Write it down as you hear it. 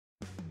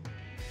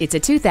It's a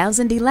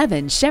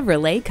 2011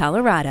 Chevrolet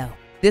Colorado.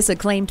 This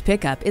acclaimed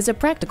pickup is a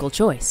practical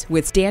choice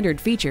with standard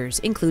features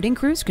including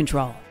cruise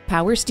control,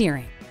 power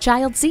steering,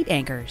 child seat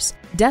anchors,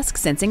 dusk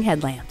sensing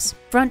headlamps,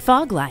 front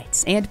fog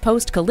lights, and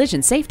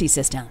post-collision safety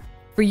system.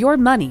 For your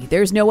money,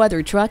 there's no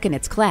other truck in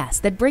its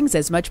class that brings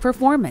as much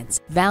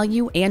performance,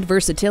 value, and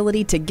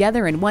versatility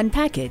together in one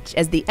package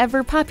as the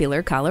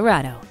ever-popular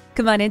Colorado.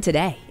 Come on in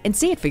today and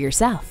see it for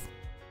yourself.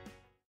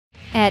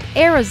 At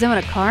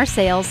Arizona Car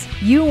Sales,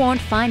 you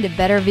won't find a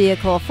better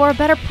vehicle for a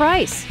better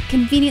price.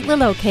 Conveniently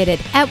located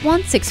at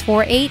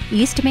 1648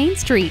 East Main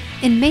Street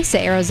in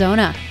Mesa,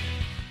 Arizona.